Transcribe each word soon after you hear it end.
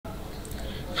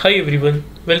Hi everyone,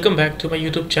 welcome back to my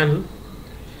YouTube channel.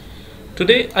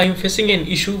 Today I am facing an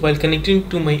issue while connecting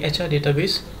to my HR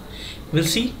database. We'll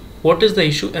see what is the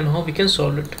issue and how we can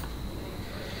solve it.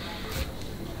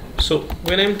 So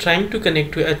when I'm trying to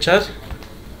connect to HR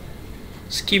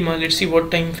schema, let's see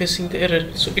what I'm facing the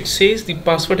error. So it says the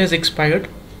password has expired,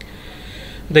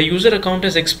 the user account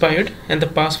has expired and the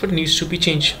password needs to be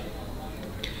changed.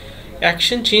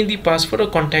 Action: change the password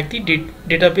or contact the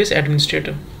database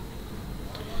administrator.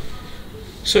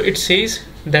 So it says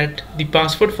that the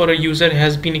password for a user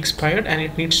has been expired and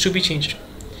it needs to be changed.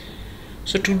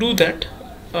 So to do that,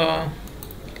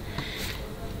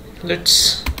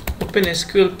 let's open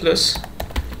SQL Plus.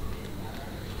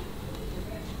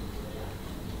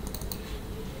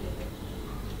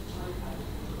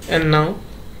 And now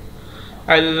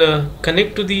I'll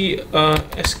connect to the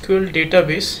SQL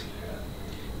database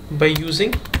by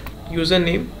using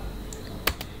username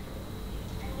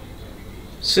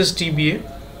sysdba.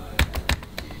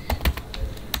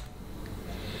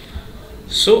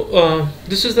 So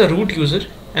this is the root user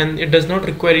and it does not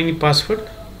require any password.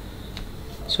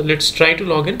 So let's try to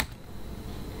log in,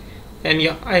 and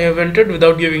yeah, I have entered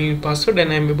without giving any password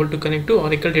and I am able to connect to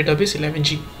Oracle database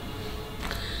 11g.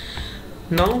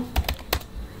 Now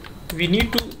we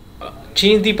need to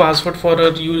change the password for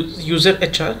a user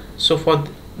HR. So for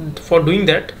doing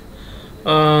that,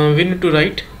 we need to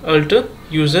write alter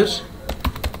user,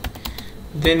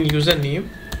 then username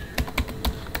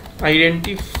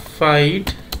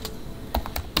identified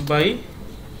by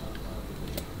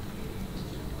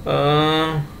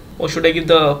or should I give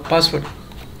the password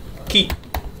key,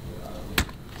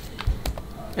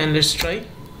 and let's try.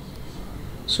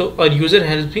 So our user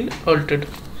has been altered.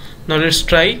 Now let's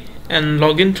try and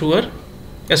log in through our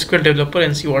SQL Developer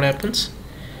and see what happens.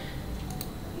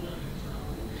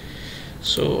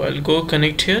 So I'll go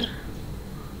connect here.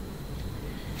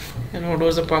 And what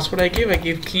was the password I gave? I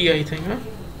gave key, I think, huh?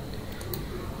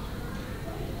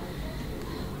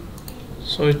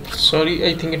 So sorry,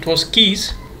 I think it was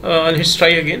keys. Let's try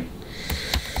again.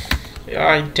 Yeah,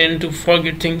 I tend to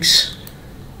forget things.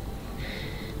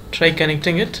 Try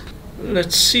connecting it.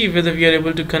 Let's see whether we are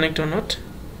able to connect or not.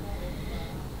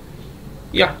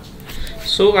 Yeah,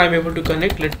 so I'm able to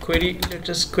connect. Let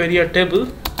us query a table,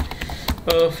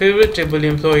 favorite table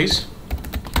employees.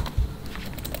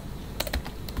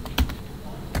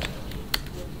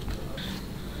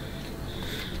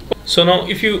 So now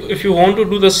if you want to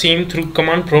do the same through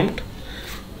command prompt,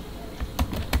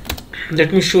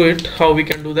 let me show it how we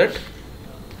can do that.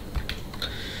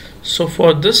 So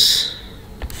for this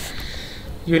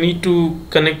you need to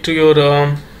connect to your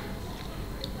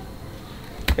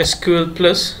SQL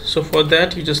Plus. So for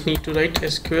that you just need to write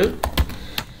SQL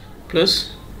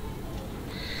Plus.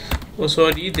 Oh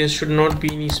sorry, there should not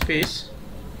be any space.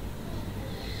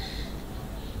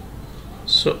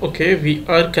 So okay, we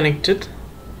are connected.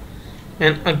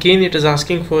 And again it is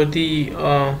asking for the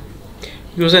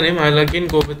username. I'll again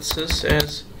go with sys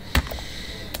as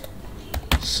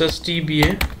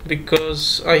sysdba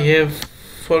because I have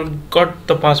forgot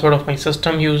the password of my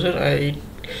system user.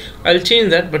 I'll change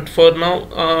that, but for now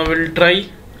we'll try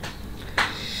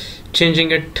changing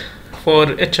it for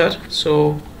HR.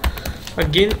 So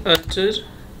again enter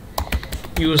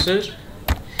user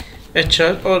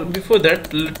HR, or before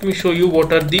that let me show you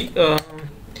what are the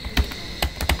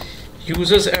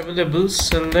users available.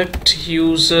 Select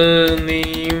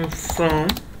username from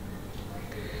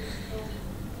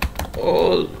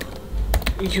all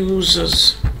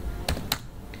users.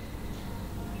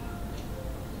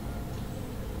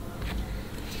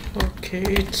 Okay,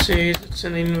 it says it's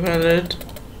an invalid.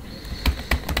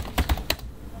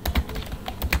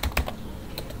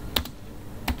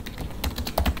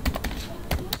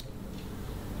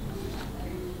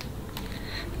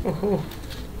 Oh,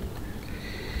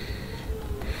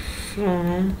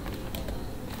 from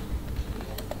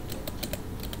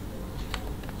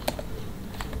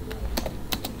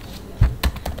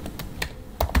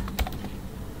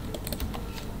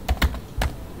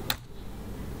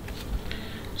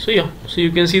so yeah, so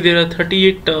you can see there are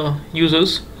 38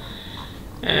 users,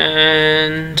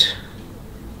 and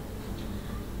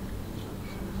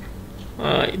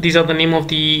these are the name of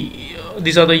the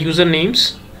these are the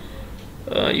usernames.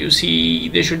 You see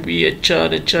there should be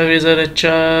HR. Is our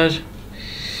HR?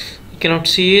 You cannot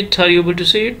see it. Are you able to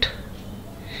see it?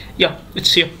 Yeah,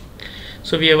 it's here.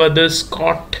 So we have others,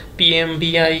 Scott, PM,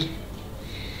 BI.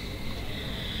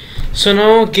 So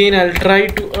now again I'll try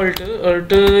to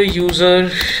alter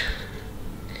user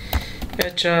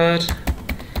HR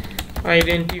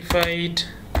identified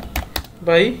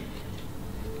by,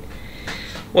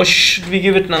 what should we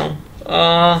give it now?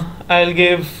 I'll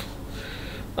give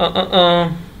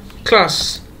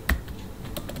class,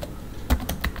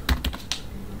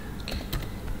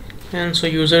 and so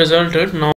user resulted. Now